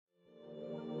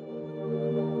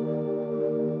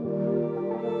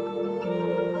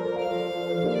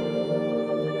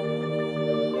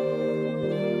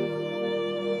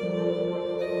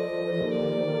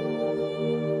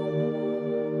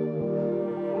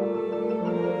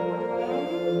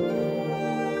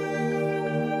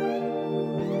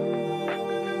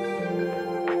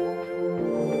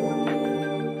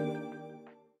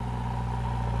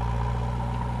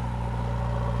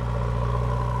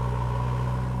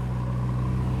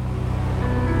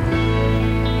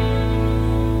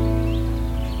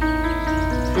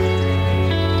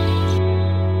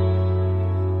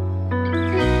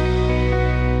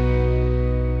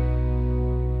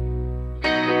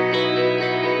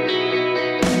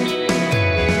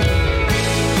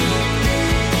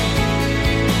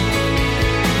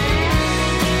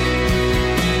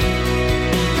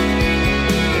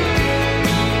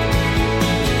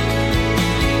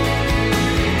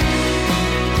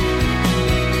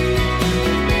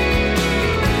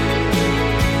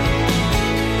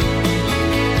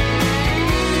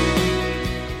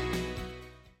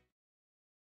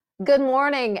good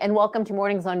morning, and welcome to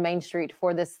Mornings on Main Street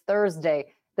for this Thursday,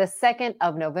 the 2nd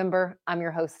of November. I'm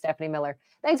your host, Stephanie Miller.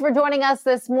 Thanks for joining us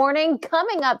this morning.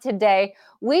 Coming up today,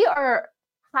 we are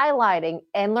highlighting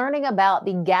and learning about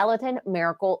the Gallatin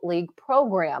Miracle League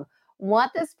program,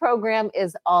 what this program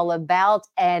is all about,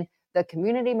 and the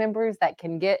community members that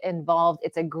can get involved.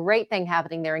 It's a great thing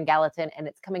happening there in Gallatin, and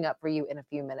it's coming up for you in a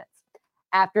few minutes.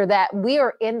 After that, we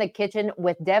are in the kitchen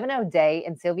with Devon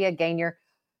and Sylvia Ganier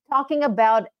talking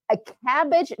about a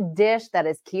cabbage dish that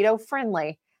is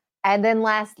keto-friendly. And then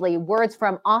lastly, words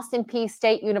from Austin Peay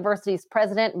State University's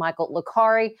president, Michael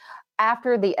Licari,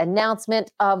 after the announcement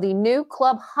of the new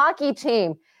club hockey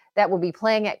team that will be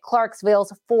playing at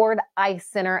Clarksville's Ford Ice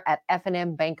Center at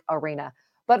F&M Bank Arena.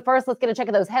 But first, let's get a check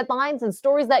of those headlines and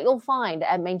stories that you'll find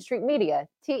at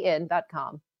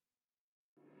mainstreetmediatn.com.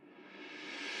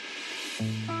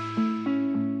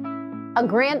 A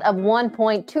grant of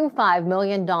 $1.25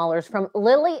 million from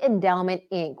Lilly Endowment,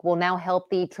 Inc. will now help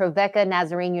the Trevecca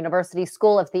Nazarene University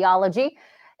School of Theology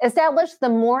establish the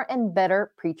More and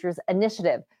Better Preachers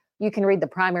Initiative. You can read the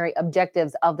primary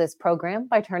objectives of this program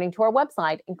by turning to our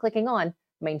website and clicking on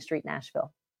Main Street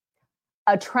Nashville.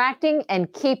 Attracting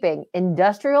and keeping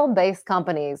industrial-based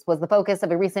companies was the focus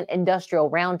of a recent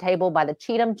industrial roundtable by the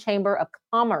Cheatham Chamber of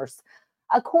Commerce.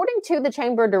 According to the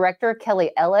chamber director,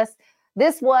 Kelly Ellis,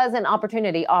 this was an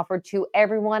opportunity offered to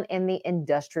everyone in the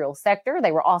industrial sector.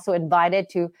 They were also invited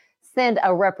to send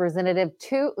a representative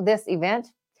to this event.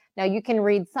 Now, you can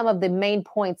read some of the main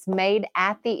points made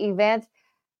at the event,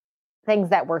 things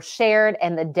that were shared,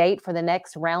 and the date for the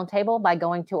next roundtable by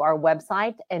going to our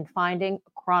website and finding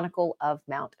Chronicle of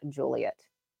Mount Juliet.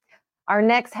 Our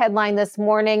next headline this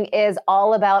morning is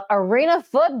all about arena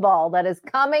football that is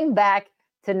coming back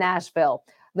to Nashville.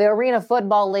 The Arena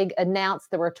Football League announced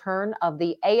the return of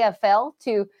the AFL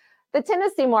to the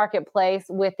Tennessee marketplace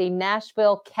with the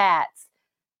Nashville Cats.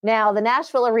 Now, the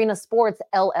Nashville Arena Sports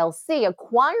LLC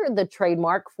acquired the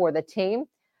trademark for the team,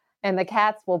 and the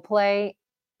Cats will play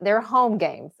their home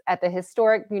games at the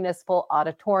historic Municipal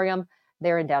Auditorium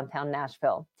there in downtown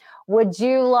Nashville. Would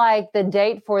you like the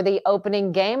date for the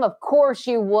opening game? Of course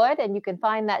you would, and you can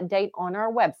find that date on our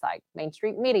website,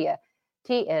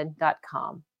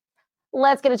 mainstreetmediatn.com.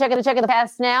 Let's get a check of the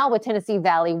past now with Tennessee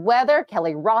Valley weather.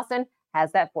 Kelly Rawson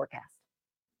has that forecast.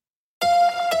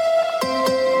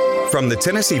 From the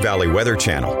Tennessee Valley Weather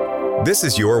Channel, this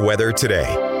is your weather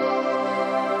today.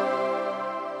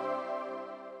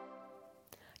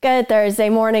 Good Thursday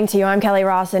morning to you. I'm Kelly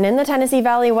Rawson in the Tennessee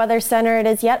Valley Weather Center. It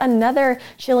is yet another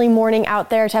chilly morning out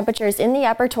there. Temperatures in the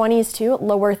upper 20s to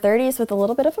lower 30s with a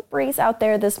little bit of a breeze out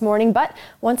there this morning. But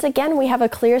once again, we have a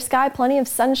clear sky. Plenty of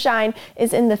sunshine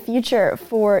is in the future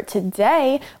for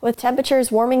today with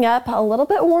temperatures warming up a little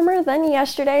bit warmer than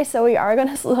yesterday. So we are going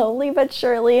to slowly but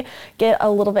surely get a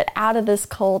little bit out of this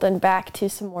cold and back to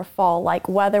some more fall-like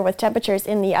weather with temperatures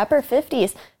in the upper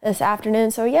 50s this afternoon.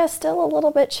 So yes, still a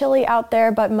little bit chilly out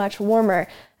there, but much warmer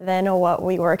than what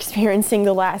we were experiencing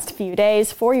the last few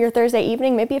days. For your Thursday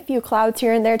evening, maybe a few clouds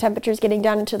here and there, temperatures getting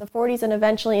down into the 40s and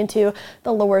eventually into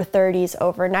the lower 30s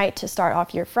overnight to start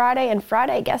off your Friday. And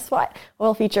Friday, guess what?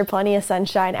 Will feature plenty of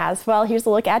sunshine as well. Here's a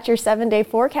look at your 7-day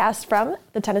forecast from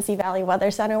the Tennessee Valley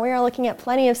Weather Center. We are looking at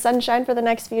plenty of sunshine for the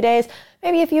next few days.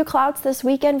 Maybe a few clouds this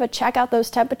weekend, but check out those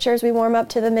temperatures. We warm up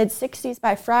to the mid-60s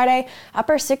by Friday,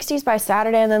 upper 60s by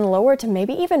Saturday, and then lower to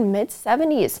maybe even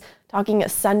mid-70s. Talking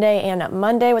Sunday and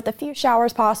Monday with a few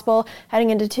showers possible heading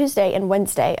into Tuesday and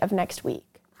Wednesday of next week.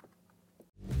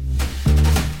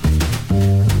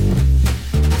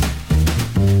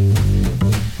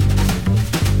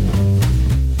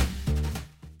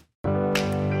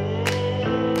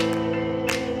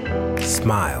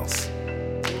 Smiles.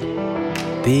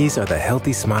 These are the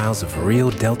healthy smiles of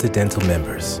real Delta Dental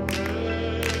members.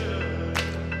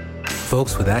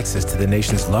 Folks with access to the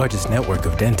nation's largest network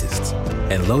of dentists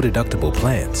and low-deductible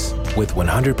plans with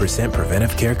 100%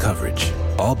 preventive care coverage,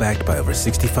 all backed by over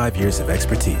 65 years of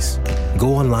expertise.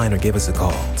 Go online or give us a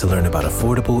call to learn about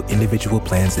affordable individual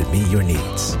plans that meet your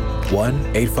needs.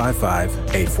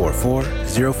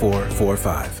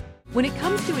 1-855-844-0445. When it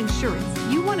comes to insurance,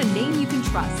 you want a name you can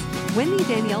trust. Wendy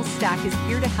Danielle Stack is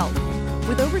here to help.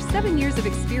 With over 7 years of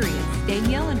experience,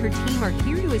 Danielle and her team are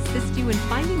here to assist you in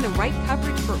finding the right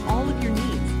coverage for all of your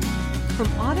needs. From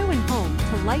auto and home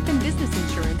to life and business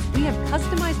insurance, we have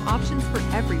customized options for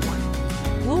everyone.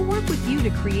 We'll work with you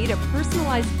to create a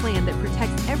personalized plan that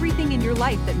protects everything in your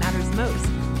life that matters most.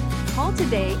 Call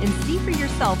today and see for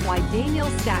yourself why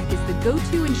Danielle Stack is the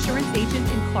go-to insurance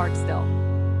agent in Clarksville.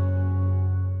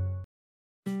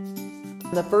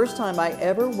 The first time I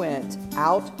ever went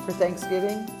out for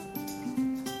Thanksgiving,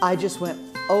 I just went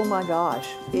Oh my gosh,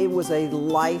 it was a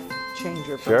life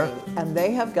changer for me. And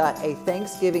they have got a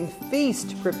Thanksgiving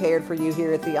feast prepared for you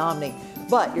here at the Omni.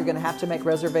 But you're going to have to make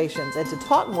reservations. And to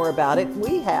talk more about it,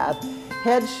 we have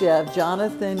head chef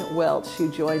Jonathan Welch,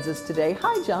 who joins us today.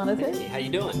 Hi, Jonathan. Hey, how you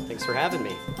doing? Thanks for having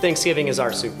me. Thanksgiving is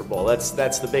our Super Bowl. That's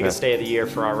the biggest day of the year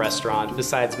for our restaurant,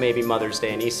 besides maybe Mother's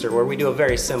Day and Easter, where we do a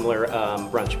very similar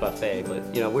brunch buffet.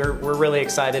 But we're really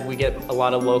excited. We get a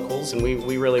lot of locals, and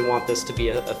we really want this to be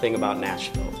a thing about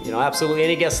Nashville. Absolutely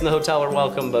any guests in the hotel are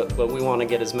welcome, but we want to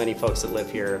get as many folks that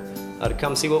live here to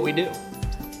come see what we do.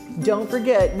 Don't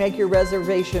forget, make your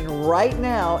reservation right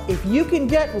now. If you can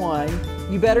get one,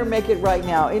 you better make it right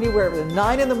now. Anywhere from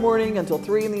 9 in the morning until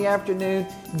 3 in the afternoon,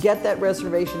 get that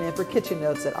reservation in for Kitchen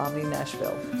Notes at Omni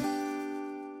Nashville.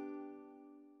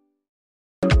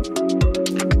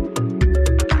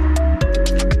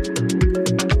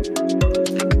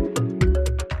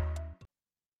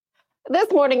 This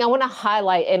morning, I want to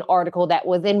highlight an article that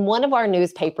was in one of our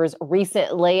newspapers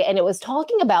recently, and it was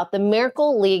talking about the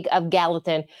Miracle League of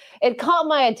Gallatin. It caught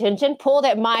my attention, pulled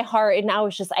at my heart, and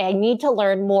I need to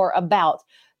learn more about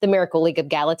the Miracle League of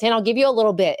Gallatin. I'll give you a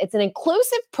little bit. It's an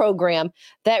inclusive program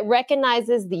that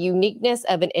recognizes the uniqueness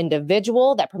of an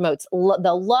individual, that promotes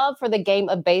the love for the game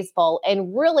of baseball,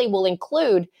 and really will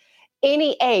include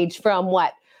any age from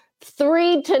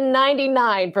 3 to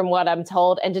 99, from what I'm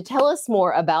told. And to tell us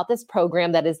more about this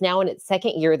program that is now in its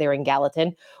second year there in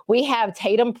Gallatin, we have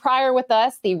Tatum Pryor with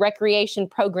us, the Recreation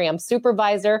Program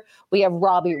Supervisor. We have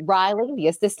Robby Riley, the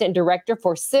Assistant Director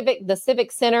for the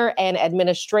Civic Center and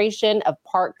Administration of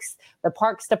Parks, the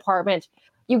Parks Department.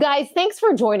 You guys, thanks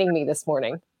for joining me this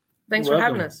morning. Thanks for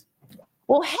having us.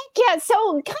 Well, heck yeah.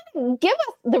 So kind of give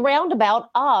us the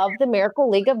roundabout of the Miracle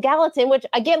League of Gallatin, which,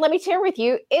 again, let me share with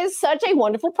you, is such a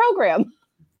wonderful program.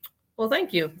 Well,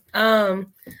 thank you.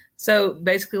 So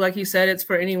basically, like you said, it's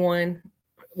for anyone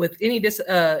with any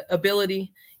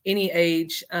disability, any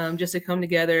age, just to come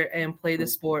together and play the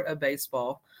sport of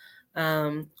baseball.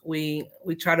 We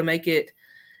try to make it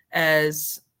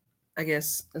as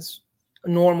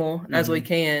normal as we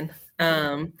can.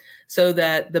 So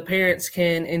that the parents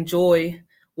can enjoy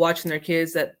watching their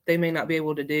kids that they may not be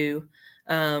able to do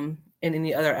in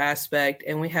any other aspect.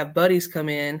 And we have buddies come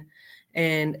in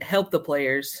and help the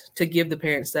players to give the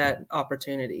parents that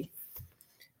opportunity.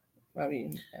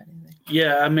 Robby,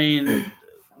 yeah, I mean,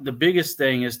 the biggest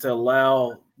thing is to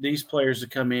allow these players to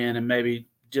come in and maybe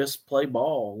just play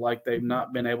ball like they've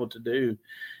not been able to do.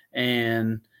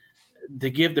 And to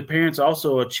give the parents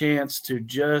also a chance to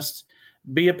just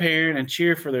be a parent and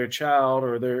cheer for their child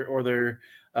or their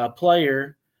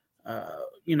player,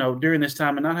 during this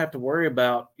time, and not have to worry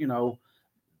about,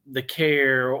 the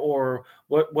care or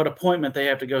what appointment they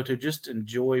have to go to. Just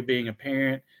enjoy being a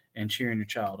parent and cheering your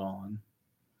child on.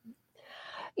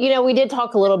 We did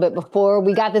talk a little bit before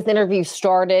we got this interview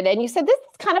started, and you said this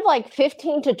is kind of like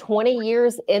 15 to 20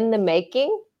 years in the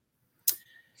making.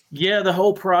 Yeah, the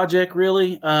whole project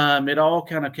really, it all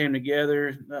kind of came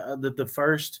together. The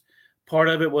first part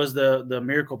of it was the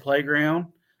Miracle Playground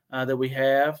that we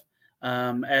have.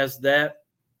 As that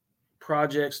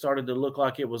project started to look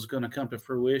like it was going to come to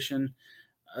fruition,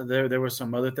 there were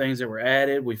some other things that were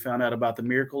added. We found out about the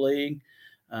Miracle League.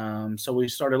 So we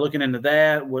started looking into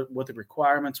that, what the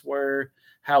requirements were,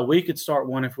 how we could start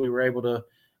one if we were able to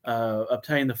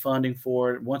obtain the funding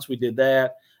for it. Once we did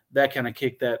that kind of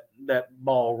kicked that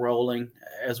ball rolling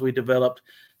as we developed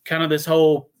kind of this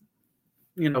whole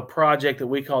project that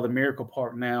we call the Miracle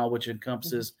Park now, which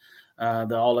encompasses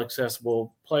the all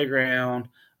accessible playground,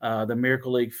 the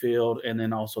Miracle League field, and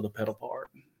then also the pedal park.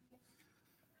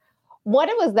 What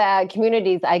was the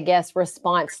community's,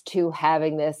 response to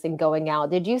having this and going out?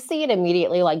 Did you see it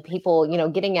immediately, like people,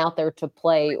 getting out there to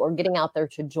play or getting out there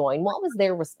to join? What was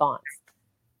their response?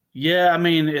 Yeah, I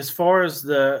mean, as far as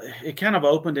it kind of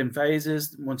opened in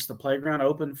phases. Once the playground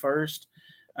opened first,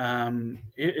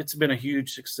 it's been a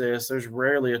huge success. There's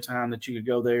rarely a time that you could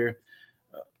go there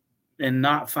and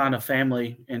not find a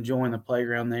family enjoying the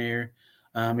playground there.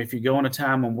 If you go in a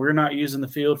time when we're not using the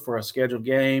field for a scheduled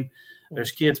game,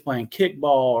 there's kids playing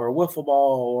kickball or wiffle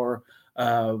ball or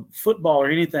football or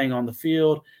anything on the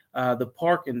field. The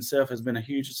park itself has been a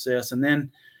huge success. And then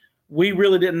we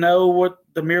really didn't know what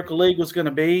the Miracle League was going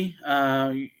to be.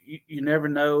 You never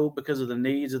know because of the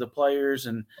needs of the players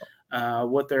and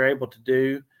what they're able to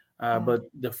do. But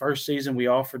the first season we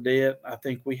offered it, I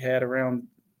think we had around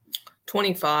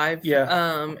 25.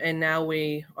 Yeah. And now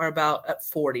we are about at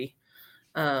 40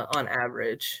 on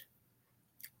average.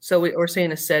 So we're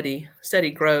seeing a steady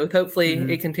growth. Hopefully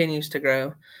it continues to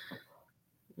grow.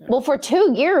 Well, for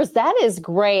 2 years, that is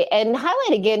great. And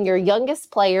highlight again your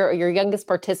youngest player or your youngest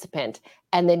participant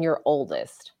and then your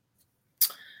oldest?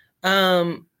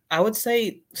 I would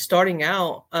say starting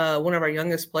out, one of our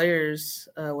youngest players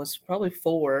was probably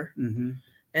 4. Mm-hmm.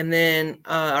 And then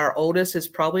our oldest is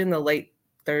probably in the late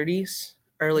 30s,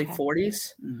 early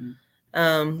 40s.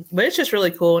 Mm-hmm. But it's just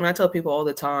really cool. And I tell people all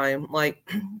the time, like,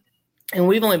 and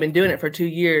we've only been doing it for 2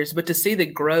 years, but to see the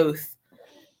growth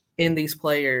in these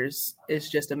players is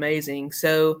just amazing.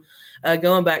 So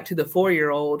going back to the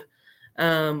 4-year-old,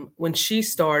 when she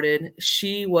started,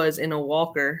 she was in a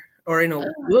walker or in a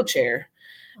wheelchair.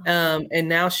 And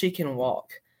now she can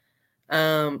walk.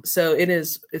 So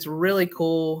it's really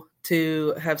cool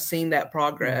to have seen that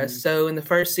progress. Mm-hmm. So in the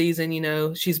first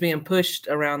season, she's being pushed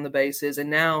around the bases, and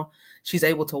now she's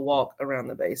able to walk around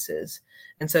the bases.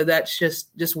 And so that's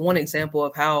just one example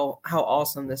of how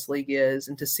awesome this league is,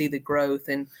 and to see the growth.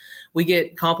 And we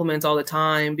get compliments all the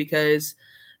time because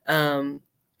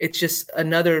it's just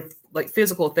another like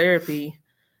physical therapy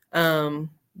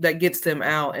that gets them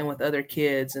out and with other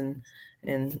kids. And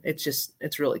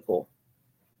it's really cool.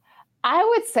 I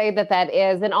would say that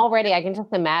is, and already I can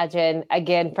just imagine,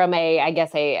 again, from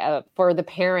for the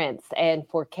parents and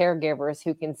for caregivers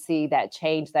who can see that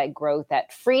change, that growth,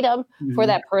 that freedom for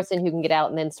that person who can get out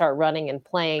and then start running and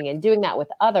playing and doing that with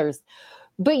others.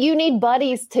 But you need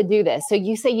buddies to do this. So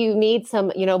you say you need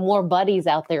some, more buddies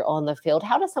out there on the field.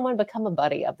 How does someone become a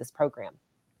buddy of this program?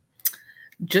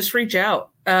 Just reach out.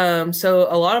 So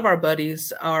a lot of our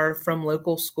buddies are from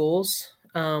local schools,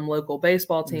 local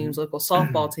baseball teams, local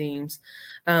softball teams,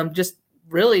 just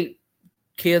really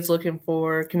kids looking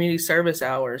for community service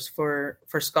hours for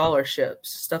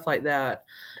scholarships, stuff like that.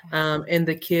 And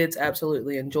the kids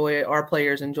absolutely enjoy it. Our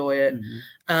players enjoy it.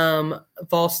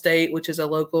 Vol State, which is a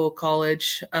local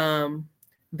college,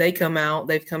 they've come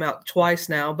out twice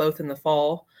now, both in the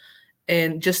fall,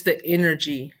 and just the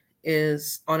energy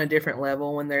is on a different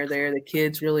level when they're there. The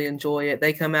kids really enjoy it.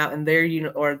 They come out in their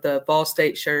or the Ball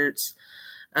State shirts,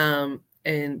 and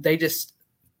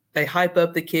they hype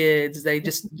up the kids. They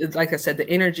just, like I said, the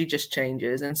energy just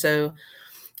changes. And so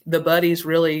the buddies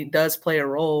really does play a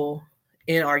role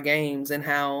in our games and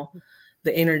how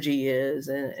the energy is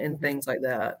and things like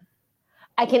that.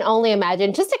 I can only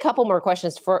imagine. Just a couple more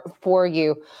questions for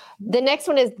you. The next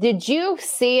one is, did you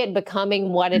see it becoming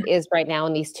what it is right now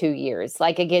in these 2 years?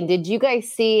 Like, again, did you guys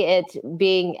see it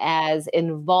being as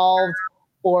involved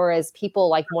or as people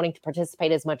like wanting to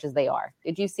participate as much as they are?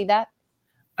 Did you see that?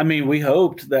 I mean, we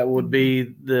hoped that would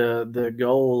be the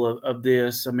goal of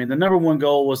this. I mean, the number one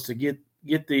goal was to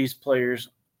get these players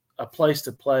a place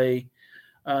to play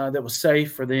that was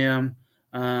safe for them,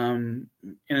 in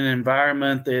an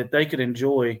environment that they could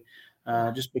enjoy,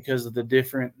 just because of the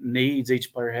different needs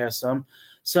each player has.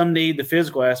 Some need the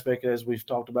physical aspect, as we've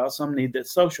talked about. Some need that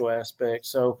social aspect.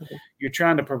 So you're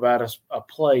trying to provide a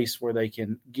place where they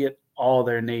can get all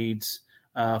their needs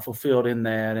fulfilled in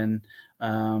that.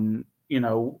 And,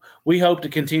 we hope to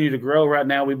continue to grow. Right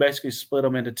now, we basically split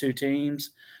them into 2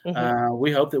 teams.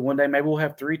 We hope that one day maybe we'll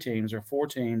have 3 teams or 4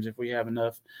 teams if we have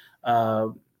enough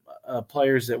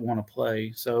players that want to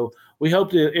play. So we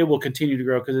hope that it will continue to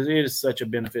grow because it is such a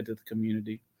benefit to the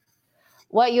community.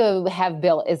 What you have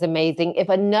built is amazing. If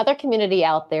another community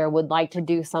out there would like to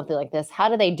do something like this, how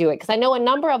do they do it? Because I know a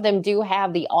number of them do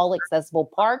have the all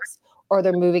accessible parks, or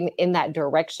they're moving in that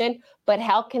direction, but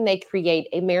how can they create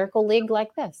a Miracle League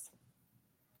like this?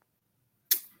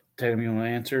 Tatum, you want to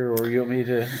answer, or you want me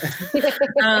to?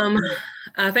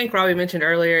 I think Robby mentioned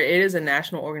earlier, it is a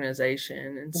national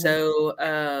organization. And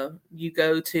so you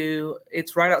go to,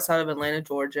 it's right outside of Atlanta,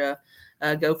 Georgia,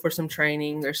 go for some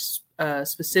training. There's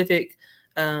specific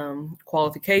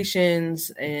qualifications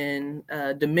and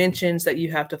dimensions that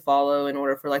you have to follow in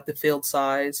order for like the field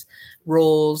size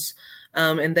rules.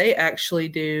 And they actually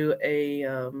do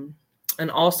an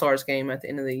all-stars game at the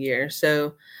end of the year.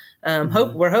 So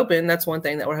we're hoping, that's one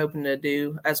thing that we're hoping to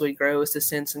do as we grow, is to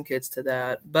send some kids to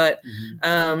that. But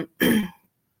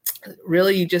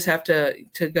really, you just have to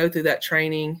go through that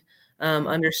training,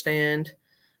 understand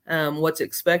what's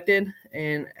expected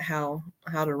and how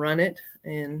to run it,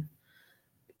 and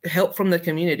help from the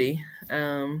community.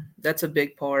 That's a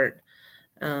big part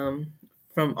from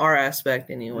our aspect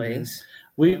anyways.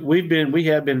 We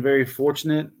have been very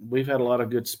fortunate. We've had a lot of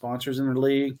good sponsors in the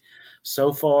league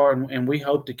so far, and we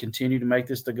hope to continue to make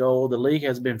this the goal. The league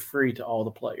has been free to all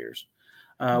the players.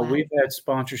 We've had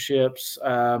sponsorships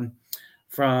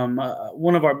from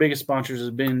one of our biggest sponsors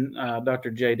has been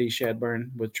Dr. J.D.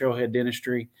 Shadburn with Trailhead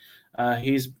Dentistry.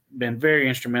 He's been very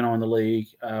instrumental in the league.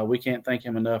 We can't thank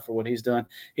him enough for what he's done.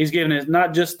 He's given us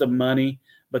not just the money,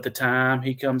 but the time.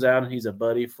 He comes out and he's a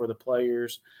buddy for the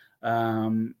players.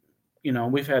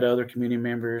 We've had other community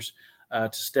members to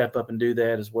step up and do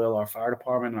that as well. Our fire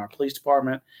department and our police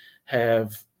department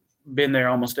have been there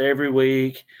almost every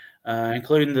week,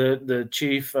 including the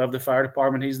chief of the fire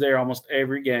department. He's there almost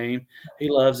every game. He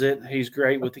loves it. He's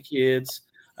great with the kids.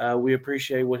 We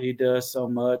appreciate what he does so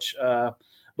much.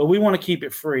 But we want to keep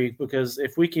it free, because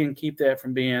if we can keep that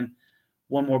from being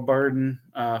one more burden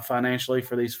financially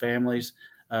for these families,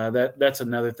 that's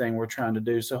another thing we're trying to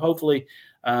do. So hopefully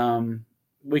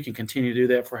we can continue to do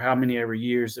that for how many ever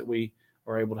years that we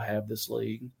are able to have this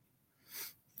league.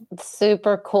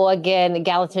 Super cool. Again,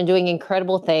 Gallatin doing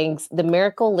incredible things. The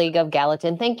Miracle League of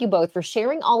Gallatin. Thank you both for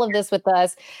sharing all of this with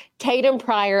us. Tatum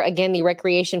Pryor, again, the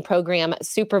Recreation Program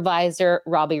Supervisor.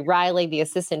 Robby Riley, the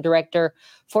Assistant Director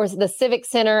for the Civic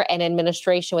Center and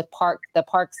Administration with the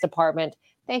Parks Department.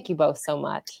 Thank you both so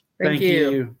much. Thank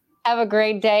you. Have a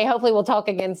great day. Hopefully we'll talk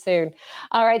again soon.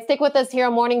 All right, stick with us here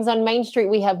on Mornings on Main Street.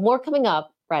 We have more coming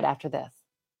up right after this.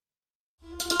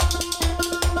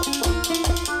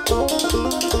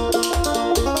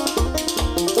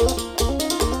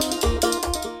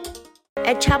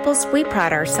 At Chapels, we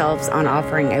pride ourselves on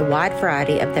offering a wide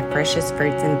variety of the freshest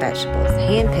fruits and vegetables,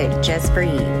 handpicked just for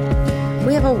you.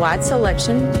 We have a wide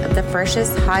selection of the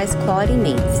freshest, highest quality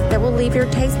meats that will leave your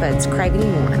taste buds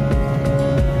craving more.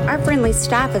 Our friendly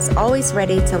staff is always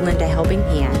ready to lend a helping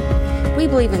hand. We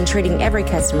believe in treating every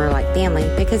customer like family,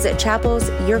 because at Chapels,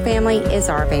 your family is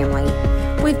our family.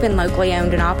 We've been locally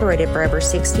owned and operated for over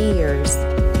 60 years.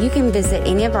 You can visit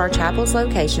any of our Chapels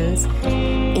locations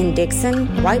in Dixon,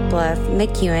 White Bluff,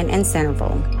 McEwen, and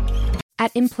Centerville.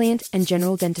 At Implant and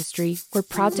General Dentistry, we're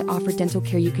proud to offer dental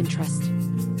care you can trust.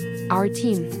 Our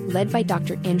team, led by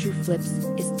Dr. Andrew Flips,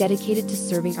 is dedicated to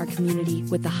serving our community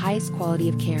with the highest quality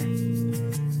of care.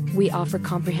 We offer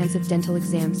comprehensive dental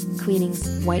exams,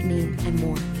 cleanings, whitening, and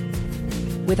more.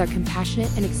 With our compassionate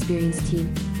and experienced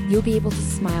team, you'll be able to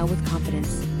smile with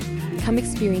confidence. Come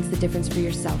experience the difference for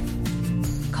yourself.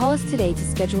 Call us today to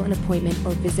schedule an appointment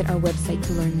or visit our website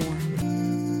to learn more.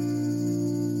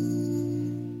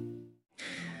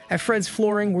 At Fred's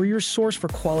Flooring, we're your source for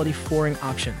quality flooring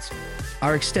options.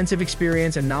 Our extensive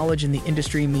experience and knowledge in the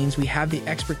industry means we have the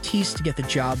expertise to get the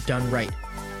job done right.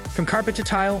 From carpet to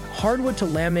tile, hardwood to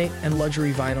laminate, and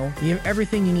luxury vinyl, we have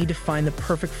everything you need to find the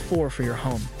perfect floor for your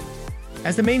home.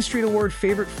 As the Main Street Award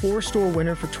Favorite Floor Store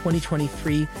winner for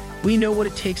 2023, we know what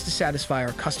it takes to satisfy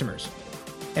our customers.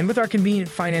 And with our convenient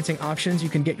financing options, you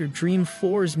can get your dream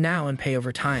floors now and pay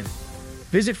over time.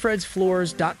 Visit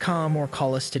fredsfloors.com or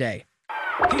call us today.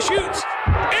 He shoots,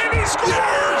 and he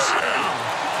scores!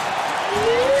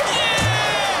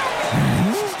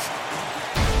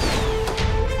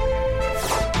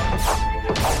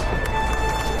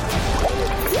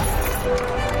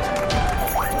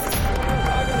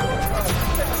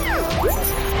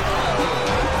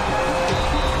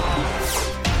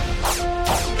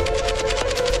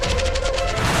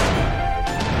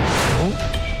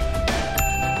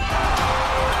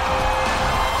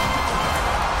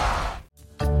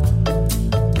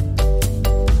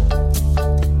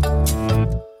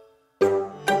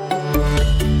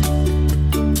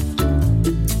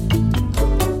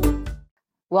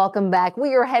 Welcome back.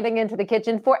 We are heading into the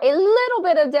kitchen for a little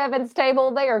bit of Devon's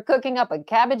Table. They are cooking up a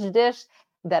cabbage dish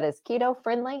that is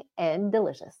keto-friendly and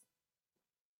delicious.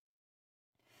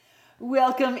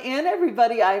 Welcome in,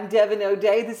 everybody. I'm Devon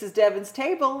O'Day. This is Devon's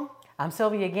Table. I'm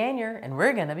Sylvia Ganier, and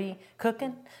we're going to be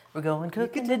cooking. We're going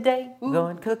cooking today. We're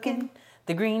going cooking.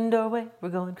 The green doorway. We're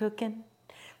going cooking.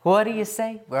 What do you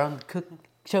say? We're on the cooking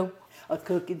show. A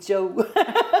cooking show.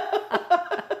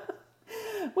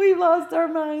 We've lost our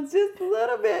minds just a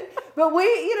little bit. But we,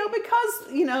 because,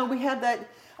 we have that,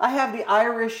 I have the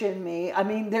Irish in me. I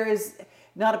mean, there is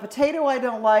not a potato I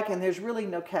don't like, and there's really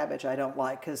no cabbage I don't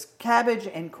like, because cabbage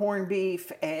and corned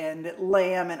beef and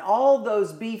lamb and all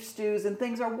those beef stews and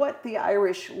things are what the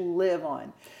Irish live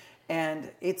on.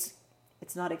 And it's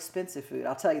not expensive food.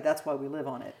 I'll tell you, that's why we live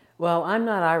on it. Well, I'm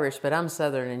not Irish, but I'm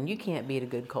Southern, and you can't beat a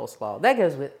good coleslaw. That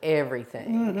goes with everything.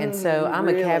 Mm-hmm, and so I'm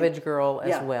a cabbage girl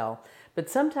as well. But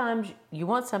sometimes you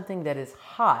want something that is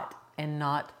hot and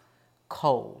not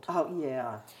cold. Oh,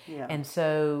 yeah. And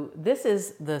so this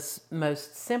is the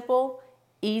most simple,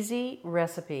 easy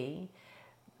recipe.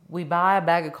 We buy a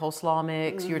bag of coleslaw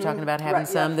mix. You were talking about having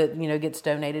some that, gets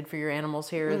donated for your animals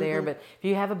here or there. But if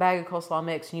you have a bag of coleslaw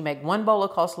mix and you make one bowl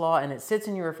of coleslaw and it sits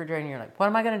in your refrigerator and you're like, what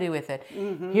am I going to do with it?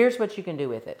 Here's what you can do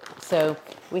with it. So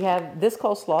we have this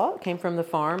coleslaw. It came from the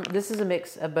farm. This is a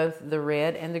mix of both the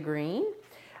red and the green.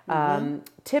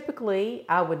 Typically,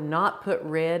 I would not put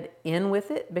red in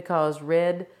with it because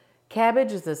red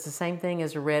cabbage is the same thing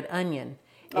as a red onion.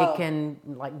 It can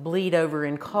bleed over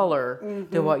in color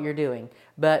to what you're doing.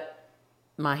 But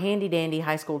my handy dandy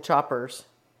high school choppers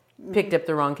picked up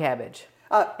the wrong cabbage.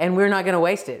 And we're not going to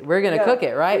waste it. We're going to cook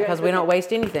it, right? Because we don't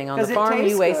waste anything. On the farm,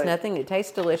 you waste nothing. It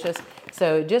tastes delicious.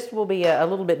 So it just will be a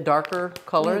little bit darker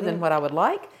color than what I would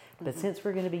like. But since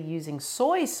we're going to be using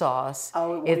soy sauce,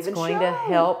 it's going to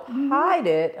help hide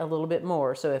it a little bit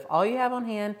more. So if all you have on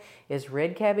hand is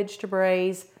red cabbage to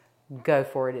braise, go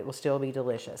for it. It will still be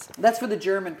delicious. That's for the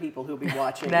German people who'll be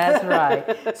watching. That's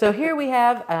right. So here we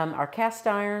have our cast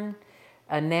iron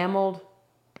enameled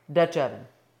Dutch oven.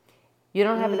 You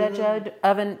don't have a Dutch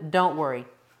oven, don't worry.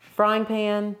 Frying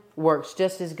pan works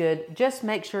just as good. Just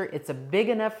make sure it's a big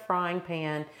enough frying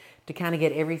pan to kind of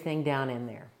get everything down in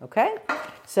there, okay?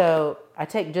 So I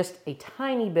take just a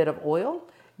tiny bit of oil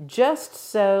just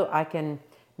so I can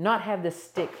not have this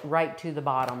stick right to the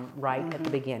bottom at the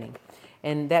beginning.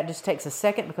 And that just takes a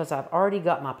second because I've already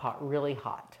got my pot really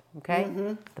hot. Okay,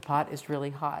 the pot is really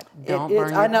hot. Don't burn your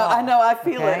pot. I know. I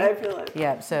feel it. I feel it.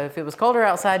 Yeah. So if it was colder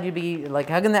outside, you'd be like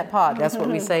hugging that pot. That's what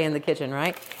we say in the kitchen,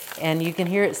 right? And you can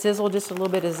hear it sizzle just a little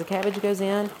bit as the cabbage goes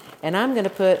in. And I'm going to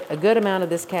put a good amount of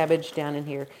this cabbage down in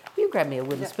here. You grab me a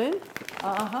wooden spoon.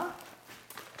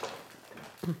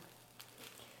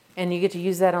 And you get to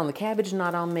use that on the cabbage,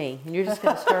 not on me. And you're just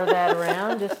going to stir that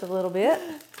around just a little bit.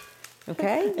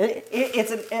 Okay.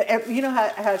 You know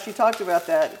how she talked about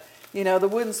that. You know, the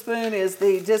wooden spoon is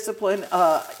the discipline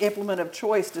implement of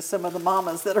choice to some of the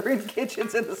mamas that are in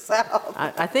kitchens in the South.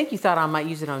 I think you thought I might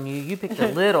use it on you. You picked a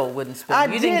little wooden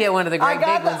spoon. You didn't get one of the great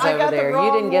big ones over there.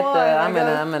 You didn't get the. I'm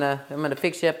gonna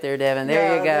fix you up there, Devon.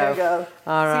 There you go. There you go.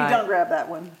 All right. So you don't grab that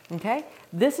one. Okay.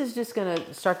 This is just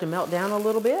gonna start to melt down a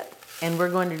little bit, and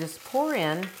we're going to just pour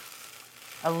in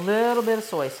a little bit of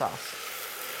soy sauce,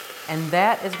 and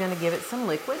that is going to give it some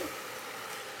liquid.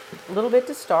 A little bit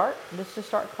to start, just to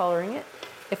start coloring it.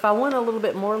 If I want a little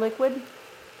bit more liquid,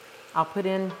 I'll put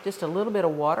in just a little bit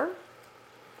of water,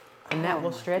 and that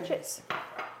will stretch it.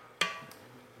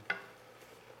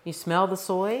 You smell the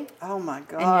soy. Oh my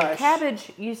gosh. And your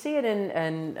cabbage, you see it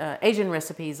in Asian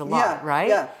recipes a lot, right?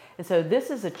 Yeah. And so this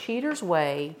is a cheater's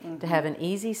way to have an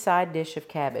easy side dish of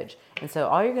cabbage. And so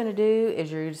all you're going to do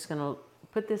is you're just going to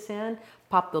put this in,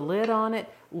 pop the lid on it,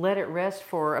 let it rest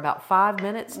for about 5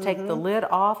 minutes, take the lid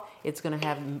off. It's going to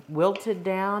have wilted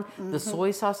down. The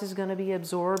soy sauce is going to be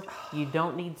absorbed. You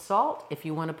don't need salt. If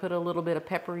you want to put a little bit of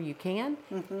pepper, you can.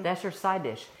 That's your side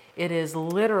dish. It is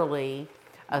literally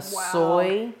a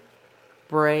soy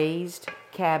braised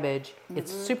cabbage.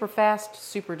 It's super fast,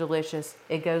 super delicious.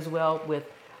 It goes well with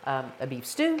a beef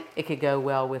stew. It could go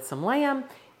well with some lamb.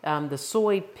 The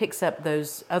soy picks up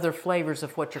those other flavors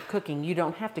of what you're cooking. You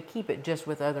don't have to keep it just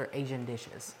with other Asian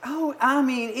dishes. Oh, I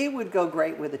mean, it would go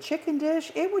great with a chicken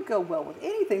dish. It would go well with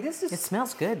anything. It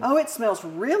smells good. Oh, it smells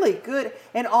really good.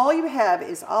 And all you have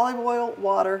is olive oil,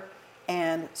 water,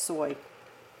 and soy.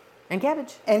 And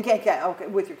cabbage. And okay,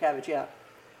 with your cabbage, yeah.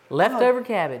 Leftover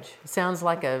cabbage. Sounds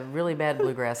like a really bad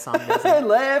bluegrass song, doesn't it?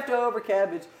 Leftover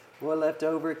cabbage. Boy,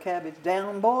 leftover cabbage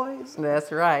down, boys.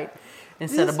 That's right.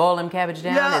 Instead of boiling cabbage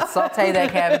down, it's saute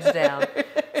that cabbage down.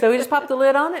 So we just pop the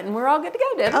lid on it, and we're all good to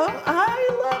go, Devon. Oh, I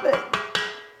love it.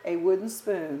 A wooden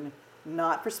spoon,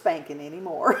 not for spanking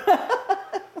anymore.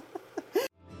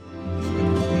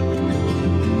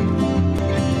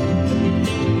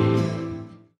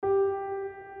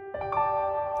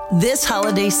 This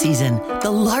holiday season,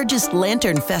 the largest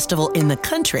lantern festival in the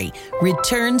country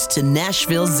returns to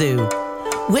Nashville Zoo.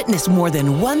 Witness more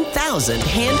than 1,000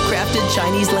 handcrafted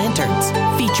Chinese lanterns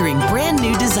featuring brand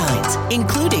new designs,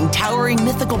 including towering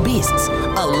mythical beasts,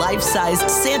 a life-sized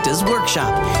Santa's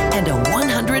workshop, and a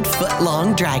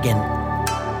 100-foot-long dragon.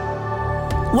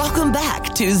 Welcome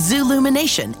back to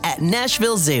Zoolumination at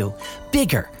Nashville Zoo.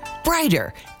 Bigger,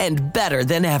 brighter, and better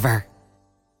than ever.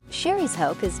 Sherry's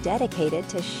Hope is dedicated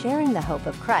to sharing the hope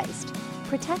of Christ,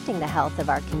 protecting the health of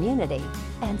our community,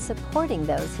 and supporting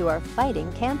those who are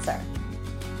fighting cancer.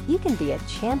 You can be a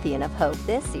champion of hope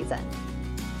this season.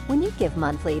 When you give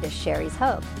monthly to Sherry's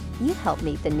Hope, you help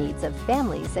meet the needs of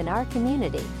families in our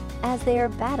community as they are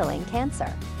battling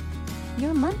cancer.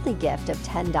 Your monthly gift of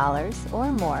 $10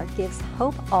 or more gives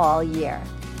hope all year.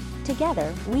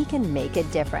 Together, we can make a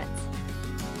difference.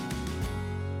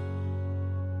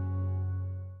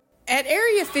 At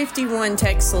Area 51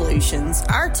 Tech Solutions,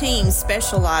 our team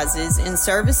specializes in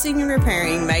servicing and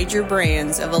repairing major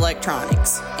brands of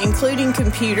electronics, including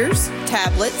computers,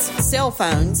 tablets, cell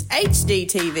phones, HD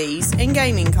TVs, and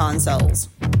gaming consoles.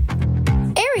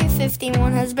 Area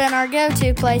 51 has been our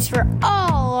go-to place for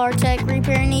all our tech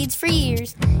repair needs for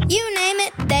years. You name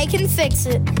it, they can fix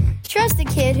it. Trust the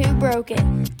kid who broke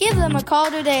it. Give them a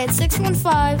call today at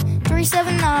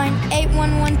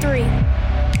 615-379-8113.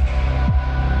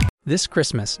 This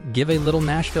Christmas, Give a Little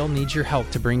Nashville needs your help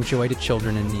to bring joy to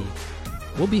children in need.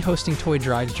 We'll be hosting toy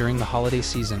drives during the holiday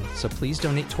season, so please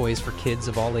donate toys for kids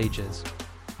of all ages.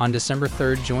 On December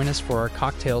 3rd, join us for our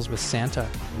Cocktails with Santa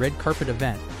red carpet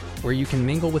event, where you can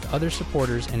mingle with other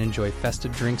supporters and enjoy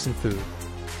festive drinks and food.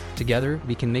 Together,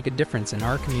 we can make a difference in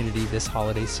our community this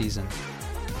holiday season.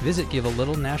 Visit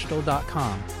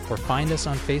givealittle.nashville.com or find us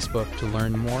on Facebook to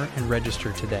learn more and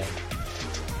register today.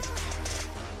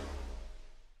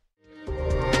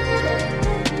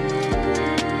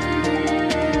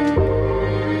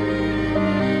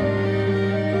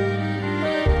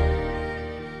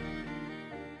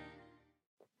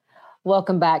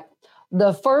 Welcome back.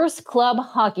 The first club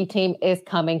hockey team is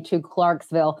coming to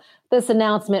Clarksville. This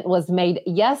announcement was made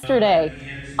yesterday.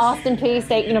 Austin Peay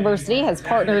State University has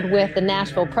partnered with the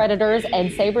Nashville Predators and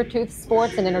Sabretooth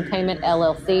Sports and Entertainment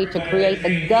LLC to create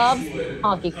the Govs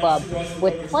Hockey Club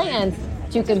with plans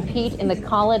to compete in the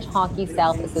College Hockey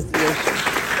South Association.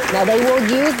 Now, they will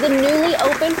use the newly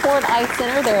opened Ford Ice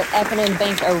Center there at F&M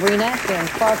Bank Arena here in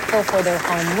Clarksville for their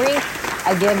home rink.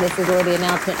 Again, this is where the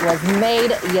announcement was made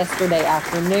yesterday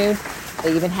afternoon.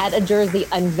 They even had a jersey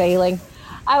unveiling.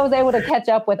 I was able to catch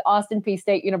up with Austin Peay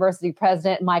State University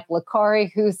President Mike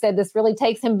Licari, who said this really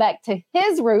takes him back to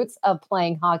his roots of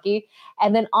playing hockey,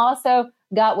 and then also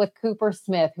got with Cooper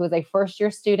Smith, who is a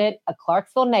first-year student, a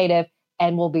Clarksville native,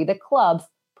 and will be the club's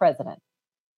president.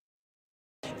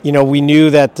 You know, we knew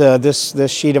that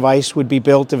this sheet of ice would be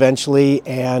built eventually,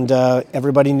 and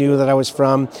everybody knew that I was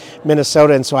from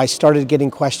Minnesota, and so I started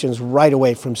getting questions right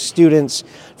away from students,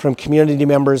 from community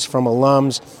members, from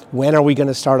alums. When are we going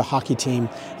to start a hockey team?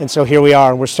 And so here we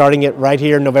are. We're starting it right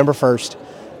here, November 1st.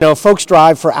 You know, folks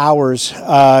drive for hours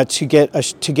to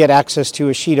get access to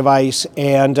a sheet of ice,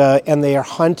 and they are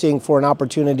hunting for an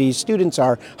opportunity.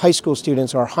 High school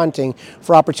students are hunting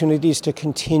for opportunities to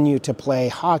continue to play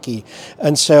hockey.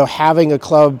 And so having a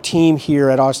club team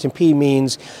here at Austin Peay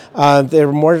means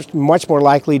they're much more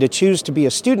likely to choose to be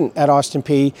a student at Austin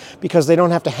Peay because they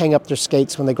don't have to hang up their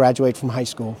skates when they graduate from high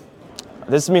school.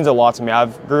 This means a lot to me.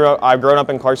 I've grown up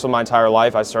in Clarksville my entire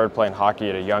life. I started playing hockey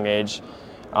at a young age.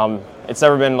 It's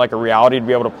never been like a reality to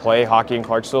be able to play hockey in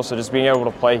Clarksville, so just being able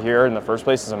to play here in the first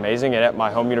place is amazing, and at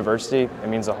my home university, it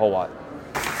means a whole lot.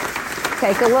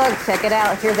 Take a look, check it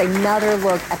out. Here's another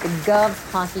look at the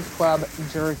Govs Hockey Club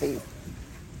jerseys.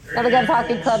 Now, the Govs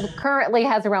Hockey Club currently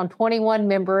has around 21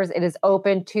 members. It is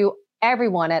open to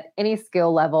everyone at any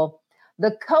skill level.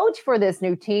 The coach for this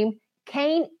new team,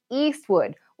 Kane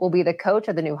Eastwood, will be the coach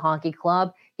of the new hockey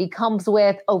club. He comes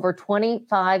with over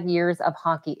 25 years of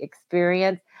hockey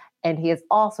experience, and he is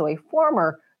also a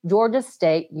former Georgia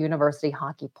State University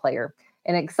hockey player.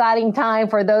 An exciting time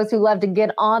for those who love to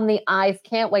get on the ice.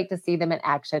 Can't wait to see them in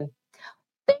action.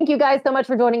 Thank you guys so much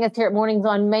for joining us here at Mornings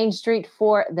on Main Street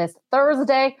for this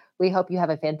Thursday. We hope you have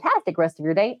a fantastic rest of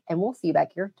your day, and we'll see you back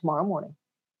here tomorrow morning.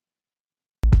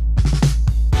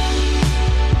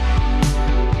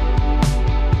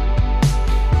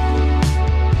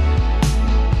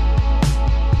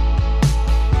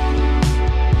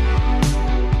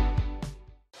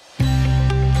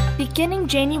 Beginning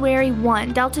January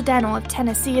 1, Delta Dental of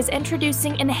Tennessee is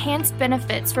introducing enhanced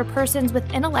benefits for persons with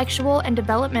intellectual and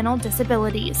developmental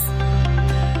disabilities.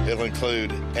 It'll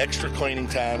include extra cleaning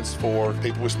times for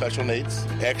people with special needs,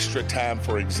 extra time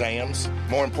for exams.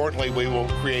 More importantly, we will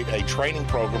create a training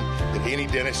program that any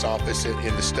dentist office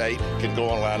in the state can go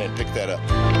online and pick that up.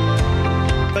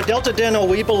 At Delta Dental,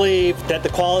 we believe that the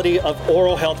quality of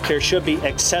oral health care should be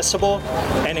accessible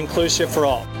and inclusive for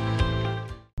all.